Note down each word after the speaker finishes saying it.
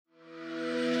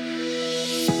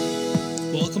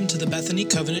the Bethany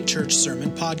Covenant Church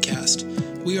Sermon Podcast.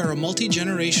 We are a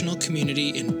multi-generational community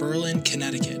in Berlin,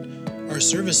 Connecticut. Our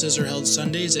services are held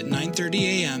Sundays at 9:30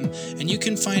 a.m., and you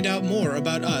can find out more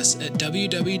about us at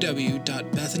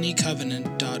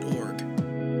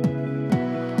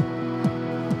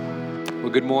www.bethanycovenant.org.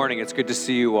 Well, good morning. It's good to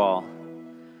see you all.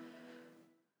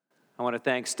 I want to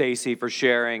thank Stacy for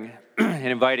sharing and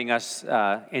inviting us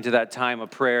into that time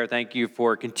of prayer. Thank you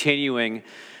for continuing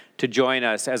to join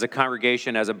us as a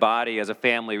congregation, as a body, as a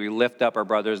family. We lift up our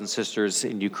brothers and sisters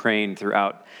in Ukraine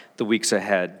throughout the weeks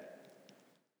ahead.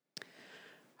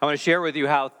 I want to share with you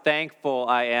how thankful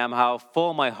I am, how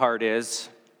full my heart is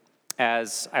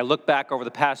as I look back over the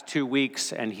past 2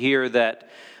 weeks and hear that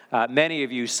many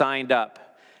of you signed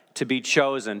up to be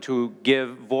chosen, to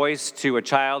give voice to a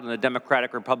child in the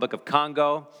Democratic Republic of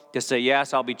Congo, to say,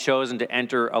 yes, I'll be chosen to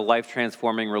enter a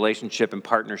life-transforming relationship and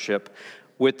partnership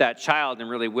with that child and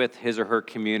really with his or her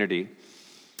community.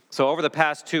 So over the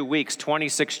past 2 weeks,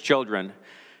 26 children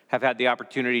have had the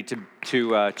opportunity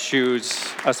to choose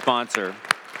a sponsor.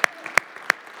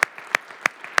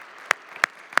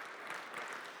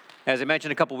 As I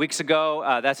mentioned a couple weeks ago,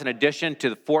 that's in addition to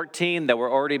the 14 that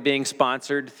were already being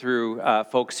sponsored through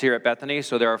folks here at Bethany.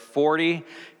 So there are 40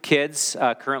 kids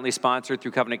currently sponsored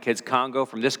through Covenant Kids Congo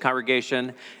from this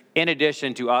congregation, in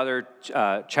addition to other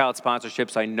child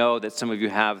sponsorships I know that some of you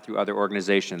have through other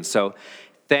organizations. So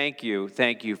thank you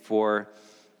for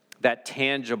that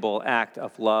tangible act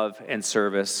of love and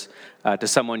service to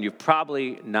someone you've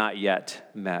probably not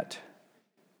yet met.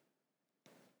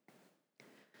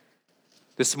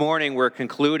 This morning, we're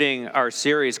concluding our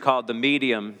series called The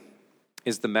Medium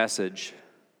is the Message.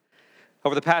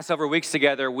 Over the past several weeks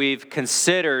together, we've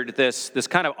considered this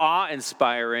kind of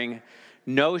awe-inspiring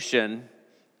notion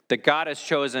that God has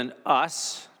chosen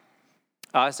us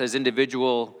as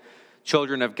individual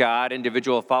children of God,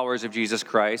 individual followers of Jesus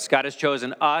Christ. God has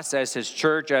chosen us as his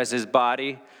church, as his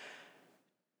body,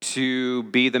 to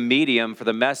be the medium for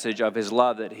the message of his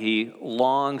love that he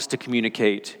longs to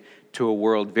communicate to a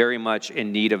world very much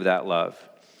in need of that love.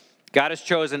 God has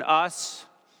chosen us,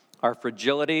 our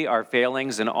fragility, our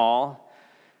failings and all,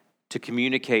 to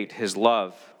communicate his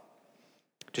love,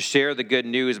 to share the good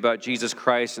news about Jesus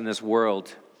Christ in this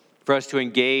world, for us to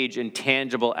engage in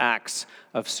tangible acts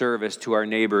of service to our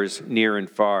neighbors near and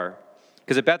far.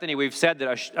 Because at Bethany, we've said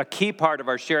that a key part of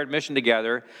our shared mission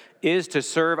together is to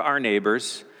serve our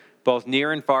neighbors, both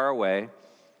near and far away,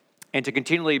 and to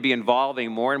continually be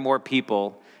involving more and more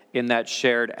people in that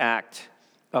shared act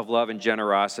of love and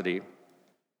generosity.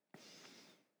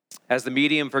 As the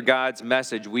medium for God's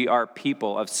message, we are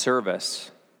people of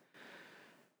service.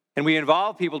 And we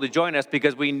involve people to join us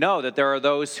because we know that there are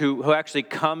those who actually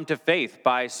come to faith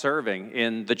by serving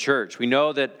in the church. We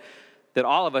know that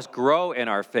all of us grow in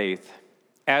our faith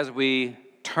as we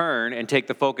turn and take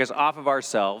the focus off of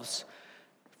ourselves,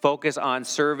 focus on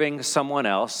serving someone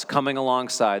else, coming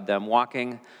alongside them,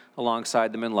 walking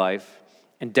alongside them in life,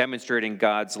 and demonstrating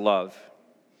God's love.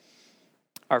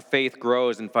 Our faith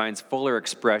grows and finds fuller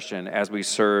expression as we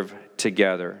serve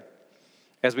together.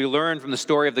 As we learn from the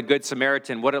story of the Good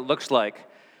Samaritan what it looks like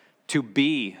to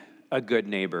be a good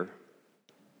neighbor.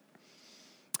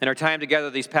 In our time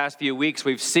together these past few weeks,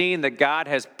 we've seen that God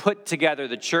has put together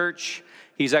the church.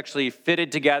 He's actually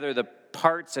fitted together the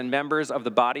parts and members of the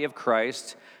body of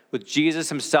Christ, with Jesus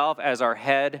himself as our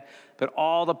head, but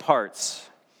all the parts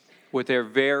with their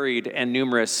varied and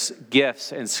numerous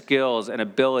gifts and skills and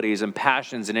abilities and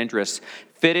passions and interests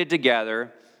fitted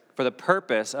together for the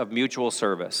purpose of mutual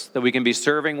service, that we can be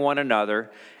serving one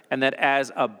another, and that as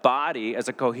a body, as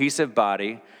a cohesive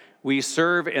body, we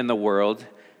serve in the world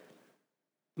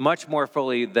much more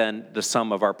fully than the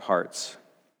sum of our parts.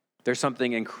 There's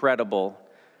something incredible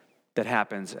that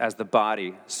happens as the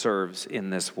body serves in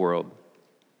this world.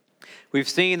 We've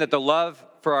seen that the love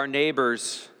for our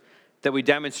neighbors that we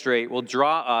demonstrate will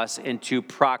draw us into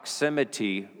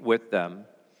proximity with them.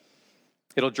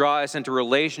 It'll draw us into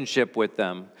relationship with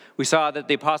them. We saw that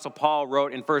the Apostle Paul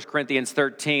wrote in 1 Corinthians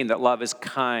 13 that love is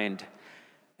kind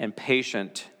and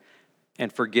patient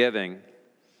and forgiving.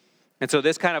 And so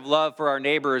this kind of love for our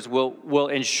neighbors will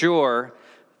ensure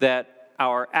that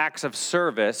our acts of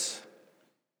service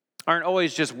aren't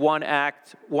always just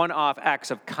one-off acts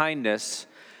of kindness,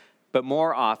 but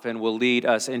more often will lead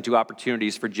us into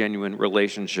opportunities for genuine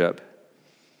relationship.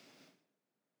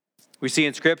 We see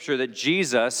in Scripture that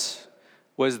Jesus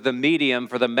was the medium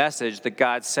for the message that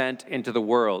God sent into the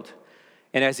world.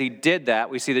 And as he did that,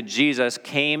 we see that Jesus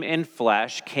came in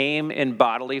flesh, came in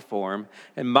bodily form,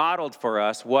 and modeled for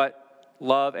us what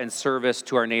love and service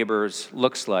to our neighbors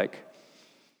looks like.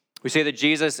 We say that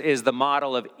Jesus is the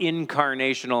model of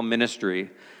incarnational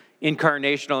ministry.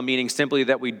 Incarnational meaning simply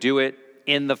that we do it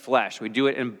in the flesh. We do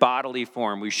it in bodily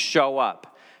form. We show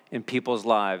up in people's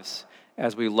lives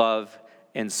as we love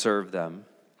and serve them,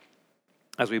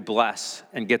 as we bless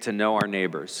and get to know our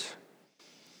neighbors.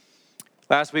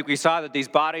 Last week we saw that these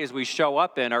bodies we show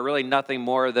up in are really nothing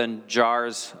more than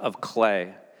jars of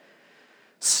clay.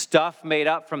 Stuff made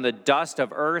up from the dust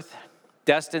of earth,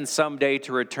 destined someday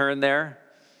to return there,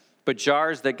 but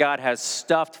jars that God has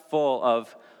stuffed full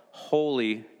of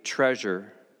holy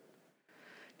treasure.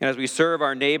 And as we serve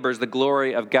our neighbors, the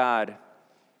glory of God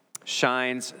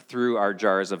shines through our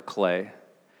jars of clay,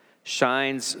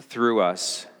 shines through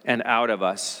us and out of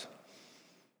us.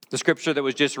 The scripture that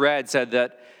was just read said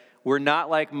that we're not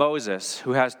like Moses,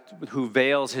 who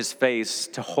veils his face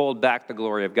to hold back the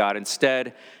glory of God.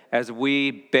 Instead, as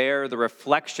we bear the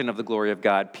reflection of the glory of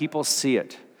God, people see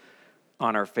it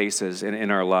on our faces and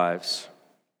in our lives.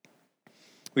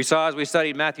 We saw as we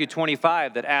studied Matthew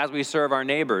 25 that as we serve our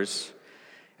neighbors,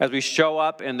 as we show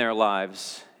up in their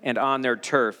lives and on their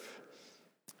turf,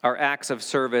 our acts of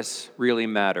service really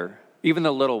matter, even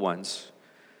the little ones.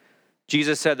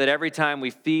 Jesus said that every time we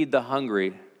feed the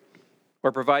hungry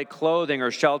or provide clothing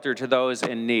or shelter to those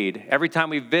in need, every time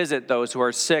we visit those who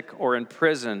are sick or in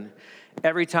prison,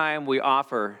 every time we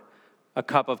offer a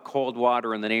cup of cold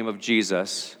water in the name of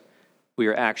Jesus, we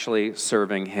are actually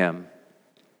serving him.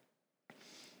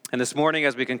 And this morning,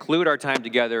 as we conclude our time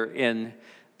together in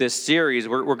this series,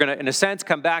 we're going to, in a sense,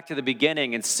 come back to the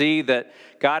beginning and see that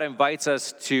God invites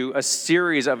us to a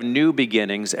series of new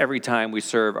beginnings every time we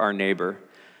serve our neighbor,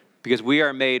 because we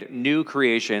are made new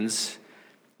creations,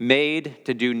 made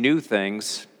to do new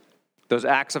things, those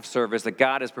acts of service that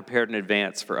God has prepared in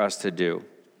advance for us to do.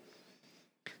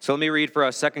 So let me read for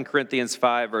us 2 Corinthians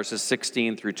 5, verses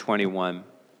 16 through 21.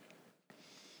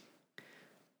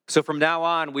 So from now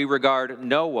on, we regard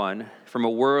no one from a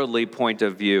worldly point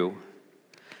of view.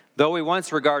 Though we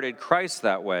once regarded Christ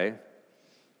that way,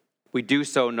 we do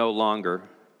so no longer.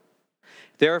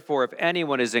 Therefore, if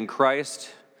anyone is in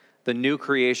Christ, the new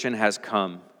creation has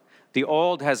come. The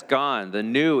old has gone, the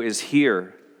new is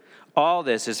here. All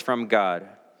this is from God,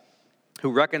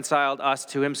 who reconciled us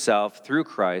to himself through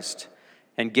Christ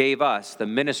and gave us the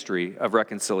ministry of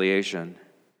reconciliation.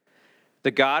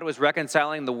 That God was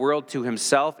reconciling the world to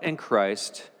himself in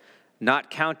Christ, not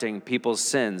counting people's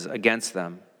sins against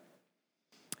them.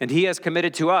 And he has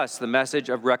committed to us the message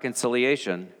of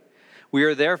reconciliation. We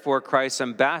are therefore Christ's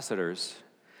ambassadors,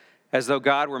 as though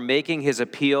God were making his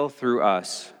appeal through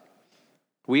us.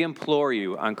 We implore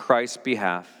you on Christ's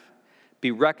behalf,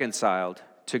 be reconciled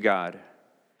to God.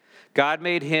 God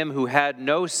made him who had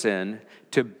no sin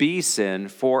to be sin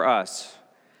for us,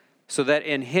 so that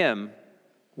in him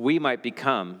we might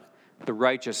become the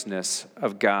righteousness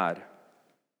of God.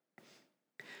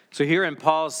 So here in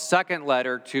Paul's second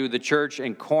letter to the church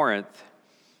in Corinth,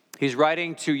 he's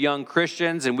writing to young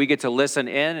Christians, and we get to listen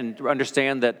in and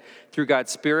understand that through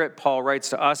God's Spirit, Paul writes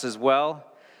to us as well.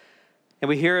 And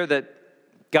we hear that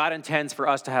God intends for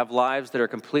us to have lives that are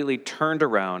completely turned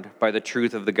around by the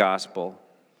truth of the gospel.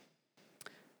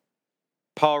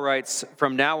 Paul writes,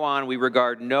 from now on, we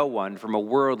regard no one from a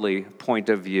worldly point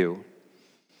of view.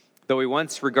 Though we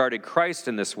once regarded Christ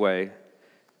in this way,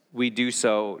 we do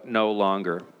so no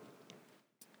longer.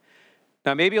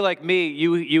 Now, maybe like me,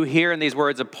 you hear in these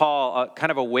words of Paul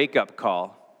kind of a wake-up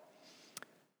call.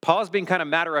 Paul's being kind of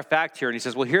matter-of-fact here, and he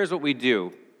says, well, here's what we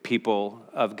do, people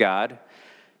of God.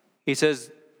 He says,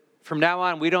 from now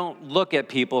on, we don't look at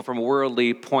people from a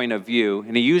worldly point of view.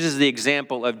 And he uses the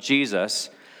example of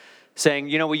Jesus, saying,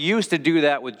 we used to do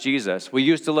that with Jesus. We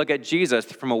used to look at Jesus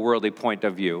from a worldly point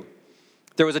of view.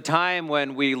 There was a time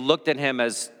when we looked at him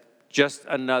as just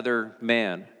another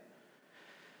man.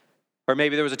 Or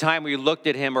maybe there was a time we looked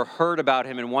at him or heard about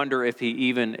him and wonder if he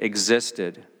even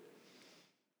existed.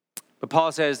 But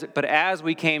Paul says, but as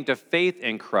we came to faith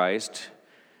in Christ,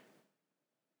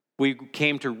 we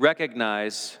came to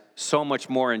recognize so much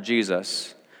more in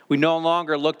Jesus. We no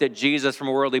longer looked at Jesus from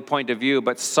a worldly point of view,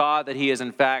 but saw that he is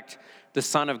in fact the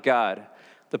Son of God,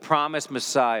 the promised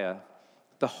Messiah,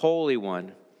 the Holy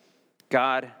One,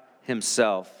 God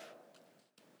himself.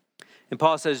 And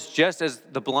Paul says, just as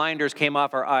the blinders came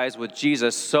off our eyes with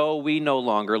Jesus, so we no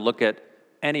longer look at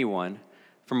anyone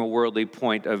from a worldly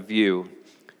point of view.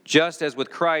 Just as with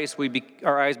Christ,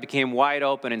 our eyes became wide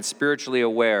open and spiritually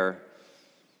aware,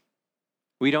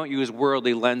 we don't use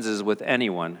worldly lenses with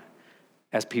anyone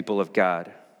as people of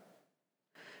God.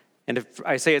 And if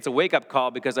I say it's a wake-up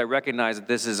call because I recognize that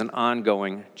this is an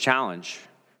ongoing challenge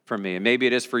for me, and maybe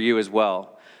it is for you as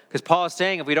well. Because Paul is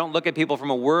saying if we don't look at people from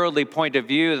a worldly point of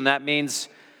view, then that means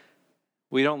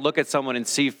we don't look at someone and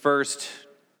see first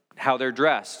how they're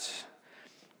dressed.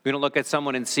 We don't look at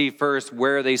someone and see first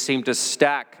where they seem to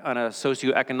stack on a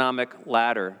socioeconomic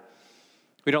ladder.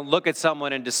 We don't look at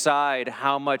someone and decide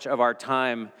how much of our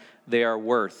time they are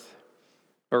worth,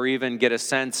 or even get a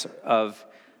sense of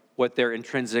what their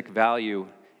intrinsic value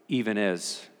even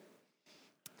is.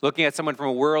 Looking at someone from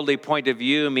a worldly point of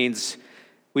view means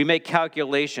we make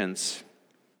calculations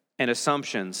and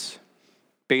assumptions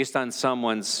based on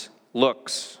someone's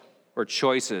looks or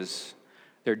choices,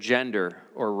 their gender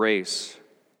or race.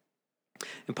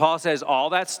 And Paul says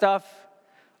all that stuff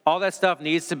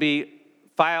needs to be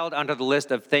filed onto the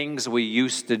list of things we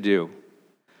used to do.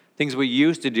 Things we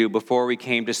used to do before we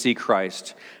came to see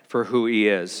Christ for who he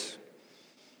is.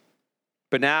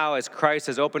 But now, as Christ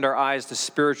has opened our eyes to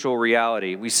spiritual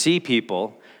reality, we see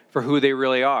people for who they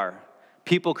really are.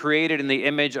 People created in the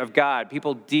image of God.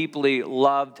 People deeply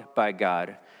loved by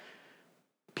God.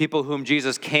 People whom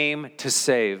Jesus came to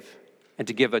save and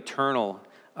to give eternal,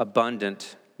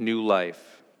 abundant, new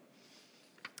life.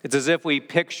 It's as if we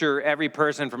picture every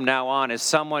person from now on as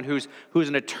someone who's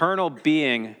an eternal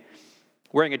being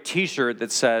wearing a t-shirt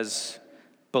that says,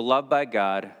 beloved by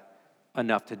God,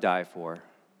 enough to die for.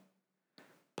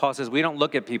 Paul says we don't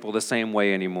look at people the same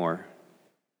way anymore.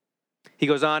 He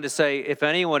goes on to say, if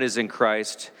anyone is in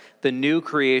Christ, the new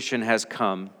creation has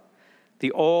come.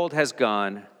 The old has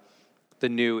gone, the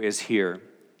new is here.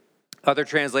 Other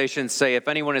translations say, if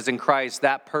anyone is in Christ,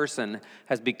 that person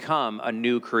has become a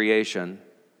new creation.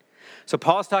 So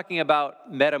Paul's talking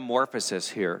about metamorphosis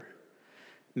here.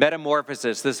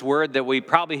 Metamorphosis, this word that we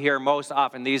probably hear most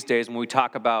often these days when we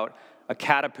talk about a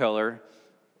caterpillar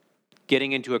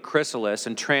getting into a chrysalis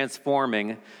and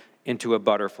transforming into a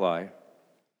butterfly.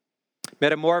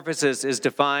 Metamorphosis is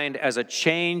defined as a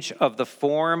change of the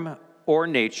form or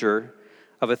nature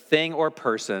of a thing or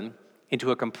person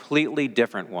into a completely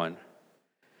different one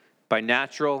by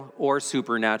natural or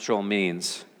supernatural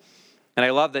means. And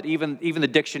I love that even the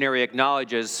dictionary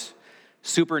acknowledges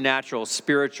supernatural,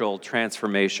 spiritual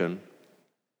transformation.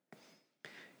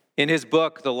 In his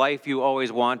book, The Life You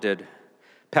Always Wanted,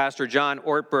 Pastor John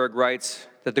Ortberg writes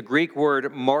that the Greek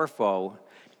word morpho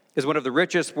is one of the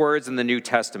richest words in the New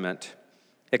Testament,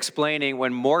 explaining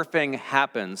when morphing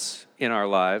happens in our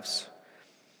lives,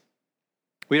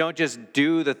 we don't just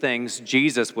do the things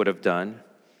Jesus would have done,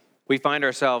 we find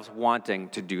ourselves wanting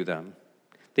to do them.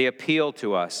 They appeal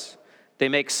to us. They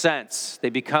make sense. They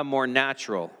become more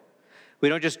natural. We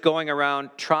don't just going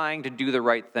around trying to do the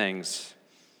right things.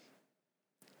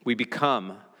 We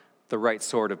become the right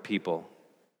sort of people.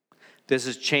 This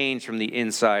is change from the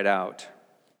inside out.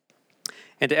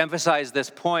 And to emphasize this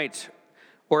point,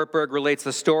 Ortberg relates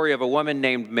the story of a woman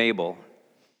named Mabel,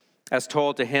 as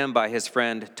told to him by his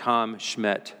friend Tom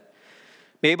Schmidt.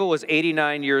 Mabel was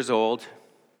 89 years old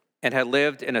and had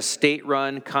lived in a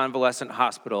state-run convalescent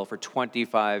hospital for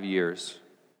 25 years.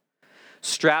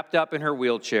 Strapped up in her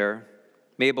wheelchair,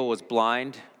 Mabel was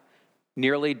blind,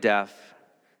 nearly deaf,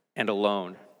 and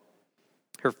alone.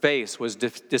 Her face was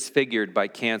disfigured by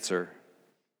cancer.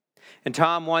 And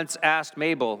Tom once asked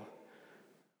Mabel,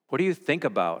 "What do you think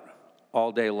about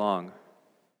all day long?"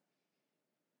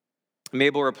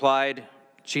 Mabel replied,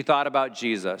 she thought about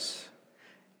Jesus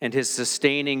and his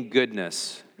sustaining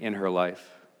goodness in her life.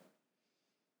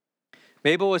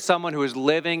 Mabel was someone who was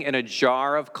living in a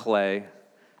jar of clay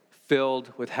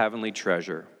filled with heavenly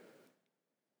treasure.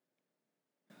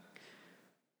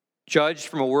 Judged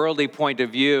from a worldly point of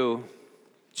view,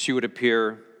 she would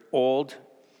appear old,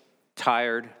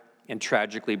 tired, and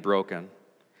tragically broken.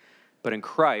 But in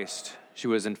Christ, she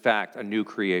was in fact a new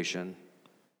creation.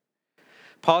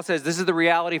 Paul says this is the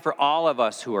reality for all of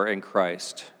us who are in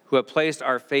Christ, who have placed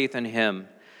our faith in him.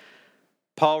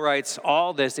 Paul writes,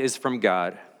 all this is from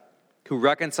God, who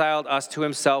reconciled us to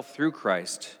himself through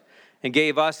Christ and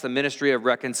gave us the ministry of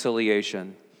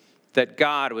reconciliation, that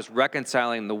God was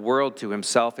reconciling the world to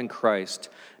himself in Christ,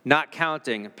 not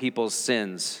counting people's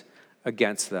sins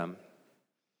against them.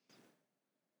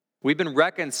 We've been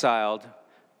reconciled,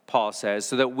 Paul says,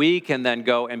 so that we can then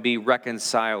go and be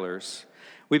reconcilers.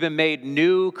 We've been made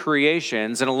new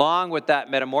creations, and along with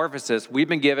that metamorphosis, we've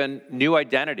been given new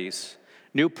identities,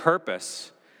 new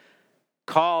purpose,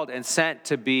 called and sent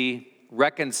to be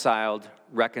reconciled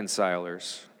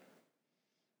reconcilers.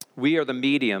 We are the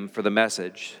medium for the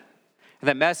message. And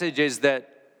that message is that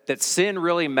sin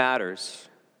really matters,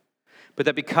 but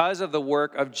that because of the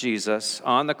work of Jesus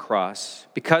on the cross,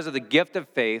 because of the gift of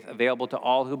faith available to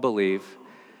all who believe,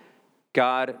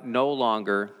 God no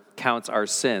longer counts our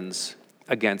sins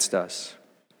against us.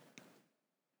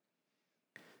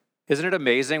 Isn't it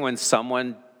amazing when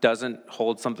someone doesn't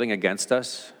hold something against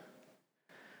us?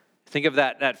 Think of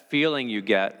that feeling you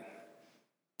get.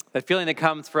 That feeling that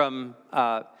comes from,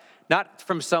 not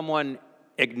from someone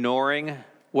ignoring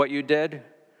what you did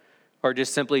or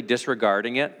just simply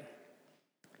disregarding it.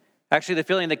 Actually, the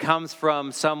feeling that comes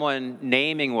from someone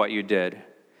naming what you did,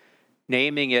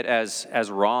 naming it as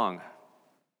wrong,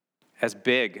 as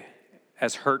big,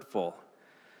 as hurtful,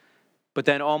 but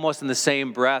then almost in the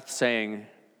same breath saying,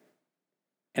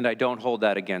 and I don't hold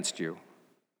that against you.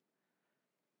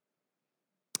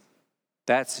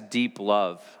 That's deep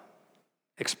love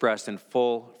expressed in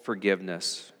full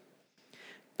forgiveness.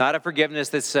 Not a forgiveness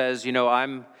that says,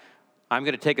 I'm going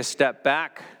to take a step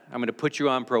back, I'm going to put you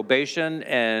on probation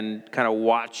and kind of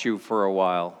watch you for a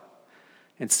while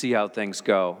and see how things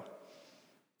go.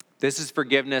 This is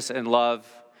forgiveness and love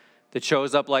that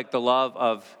shows up like the love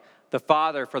of the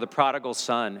father for the prodigal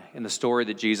son in the story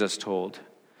that Jesus told.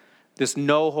 This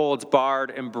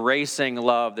no-holds-barred, embracing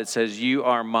love that says, you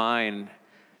are mine,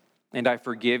 and I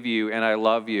forgive you, and I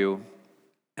love you,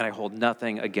 and I hold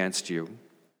nothing against you.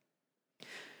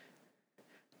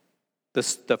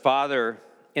 The father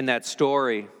in that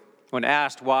story, when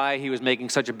asked why he was making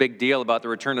such a big deal about the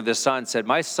return of this son, said,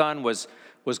 my son was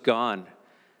gone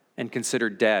and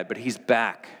considered dead, but he's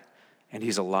back, and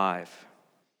he's alive.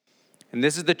 And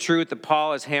this is the truth that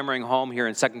Paul is hammering home here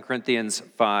in 2 Corinthians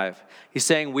 5. He's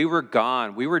saying we were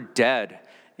gone, we were dead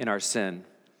in our sin.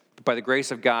 But by the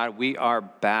grace of God, we are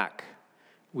back.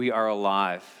 We are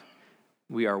alive.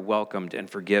 We are welcomed and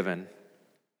forgiven.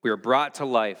 We are brought to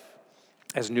life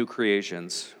as new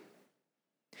creations.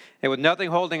 And with nothing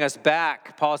holding us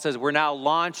back, Paul says we're now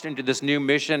launched into this new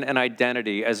mission and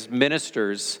identity as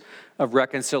ministers of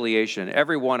reconciliation,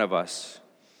 every one of us.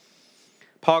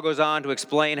 Paul goes on to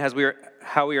explain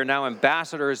how we are now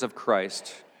ambassadors of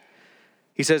Christ.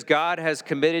 He says, God has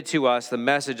committed to us the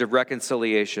message of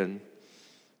reconciliation.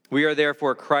 We are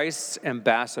therefore Christ's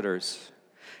ambassadors,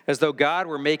 as though God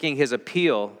were making his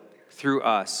appeal through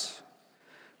us.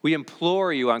 We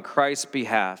implore you on Christ's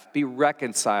behalf, be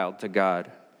reconciled to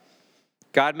God.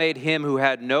 God made him who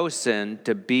had no sin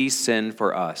to be sin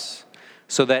for us,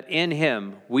 so that in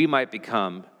him we might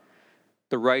become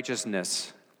the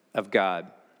righteousness of God.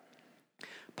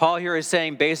 Paul here is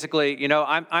saying basically,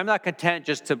 I'm not content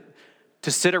just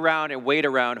to sit around and wait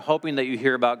around hoping that you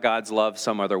hear about God's love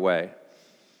some other way.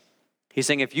 He's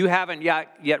saying if you haven't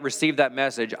yet received that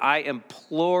message, I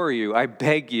implore you, I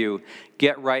beg you,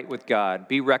 get right with God.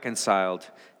 Be reconciled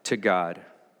to God.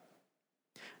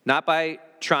 Not by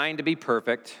trying to be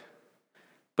perfect,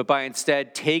 but by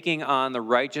instead taking on the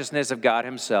righteousness of God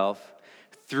himself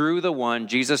through the one,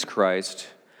 Jesus Christ,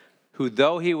 who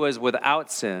though he was without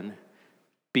sin,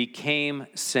 became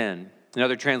sin.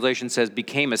 Another translation says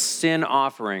became a sin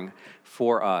offering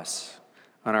for us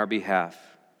on our behalf.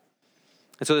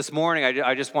 And so this morning,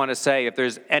 I just want to say, if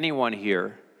there's anyone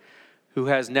here who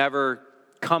has never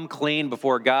come clean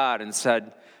before God and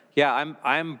said, yeah,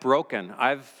 I'm broken,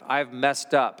 I've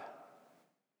messed up,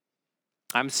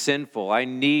 I'm sinful, I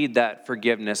need that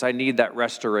forgiveness, I need that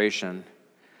restoration,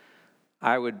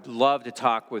 I would love to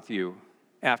talk with you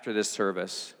after this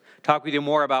service. Talk with you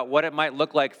more about what it might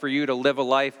look like for you to live a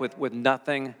life with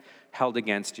nothing held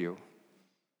against you.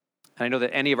 And I know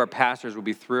that any of our pastors would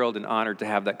be thrilled and honored to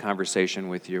have that conversation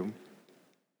with you.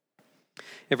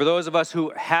 And for those of us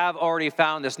who have already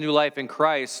found this new life in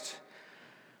Christ,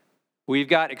 we've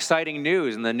got exciting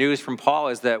news. And the news from Paul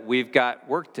is that we've got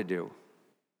work to do.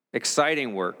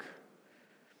 Exciting work.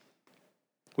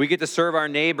 We get to serve our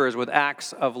neighbors with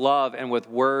acts of love and with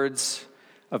words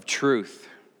of truth.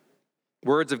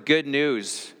 Words of good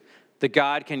news that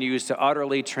God can use to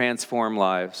utterly transform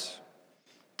lives.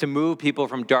 To move people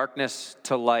from darkness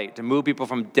to light, to move people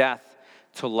from death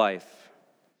to life.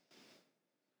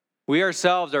 We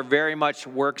ourselves are very much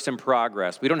works in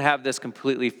progress. We don't have this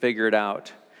completely figured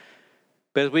out.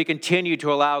 But as we continue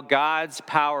to allow God's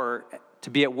power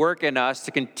to be at work in us,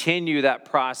 to continue that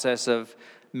process of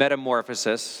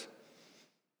metamorphosis,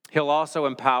 he'll also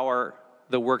empower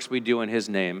the works we do in his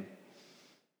name,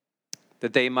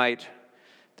 that they might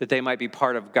be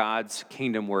part of God's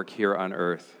kingdom work here on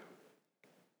earth.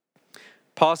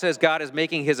 Paul says God is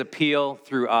making his appeal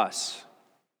through us.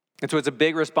 And so it's a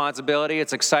big responsibility.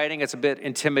 It's exciting. It's a bit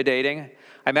intimidating.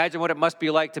 I imagine what it must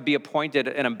be like to be appointed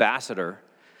an ambassador,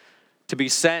 to be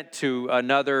sent to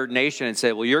another nation and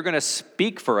say, well, you're going to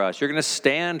speak for us. You're going to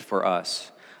stand for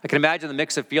us. I can imagine the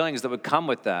mix of feelings that would come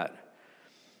with that.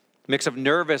 Mix of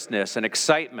nervousness and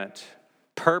excitement,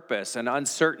 purpose and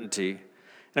uncertainty. And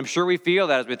I'm sure we feel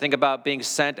that as we think about being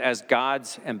sent as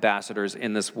God's ambassadors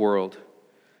in this world.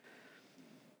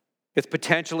 It's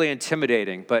potentially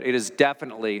intimidating, but it is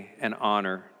definitely an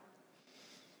honor.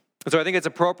 So I think it's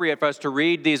appropriate for us to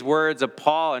read these words of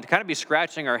Paul and to kind of be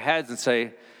scratching our heads and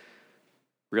say,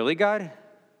 really, God?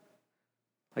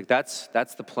 Like that's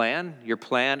the plan? Your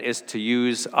plan is to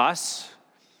use us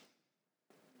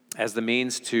as the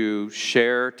means to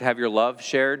share, to have your love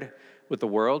shared with the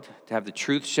world, to have the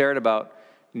truth shared about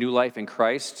new life in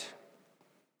Christ,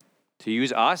 to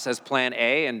use us as plan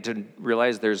A and to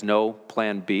realize there's no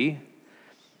plan B.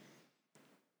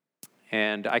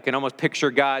 And I can almost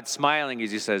picture God smiling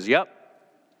as he says, yep,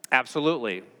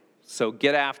 absolutely. So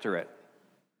get after it.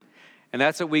 And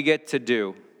that's what we get to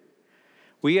do.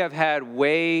 We have had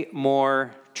way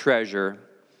more treasure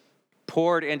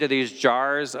poured into these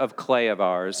jars of clay of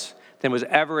ours than was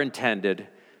ever intended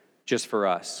just for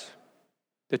us.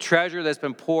 The treasure that's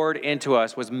been poured into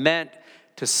us was meant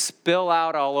to spill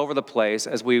out all over the place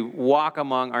as we walk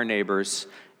among our neighbors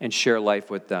and share life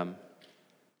with them.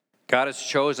 God has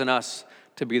chosen us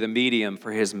to be the medium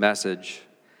for his message.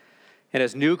 And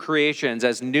as new creations,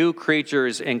 as new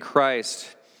creatures in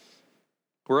Christ,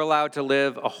 we're allowed to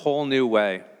live a whole new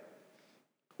way.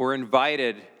 We're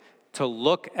invited to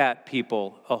look at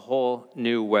people a whole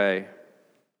new way.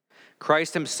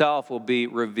 Christ himself will be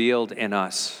revealed in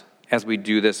us as we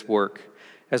do this work,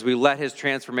 as we let his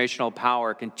transformational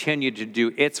power continue to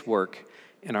do its work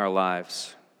in our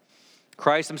lives.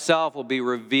 Christ himself will be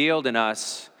revealed in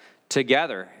us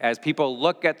together as people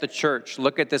look at the church,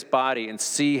 look at this body, and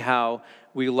see how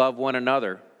we love one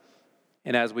another,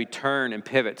 and as we turn and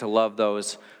pivot to love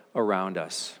those around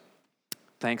us.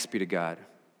 Thanks be to God.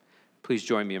 Please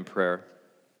join me in prayer.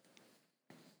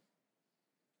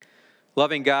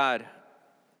 Loving God,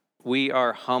 we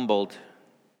are humbled.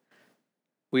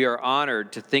 We are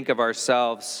honored to think of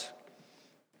ourselves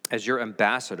as your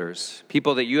ambassadors,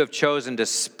 people that you have chosen to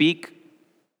speak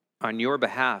on your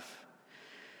behalf,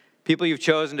 people you've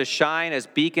chosen to shine as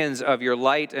beacons of your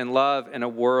light and love in a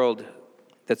world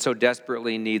that so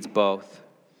desperately needs both.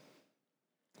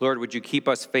 Lord, would you keep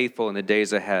us faithful in the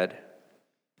days ahead?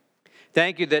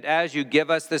 Thank you that as you give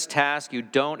us this task, you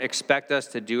don't expect us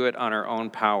to do it on our own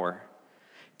power.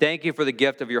 Thank you for the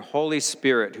gift of your Holy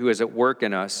Spirit who is at work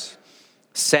in us,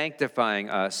 sanctifying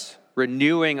us,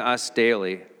 renewing us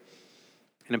daily,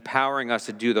 and empowering us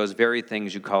to do those very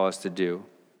things you call us to do.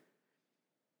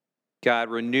 God,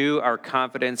 renew our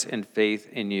confidence and faith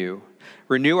in you.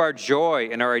 Renew our joy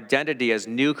and our identity as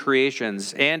new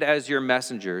creations and as your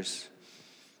messengers.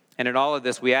 And in all of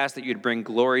this, we ask that you'd bring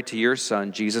glory to your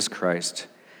Son, Jesus Christ,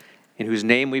 in whose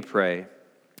name we pray.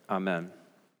 Amen.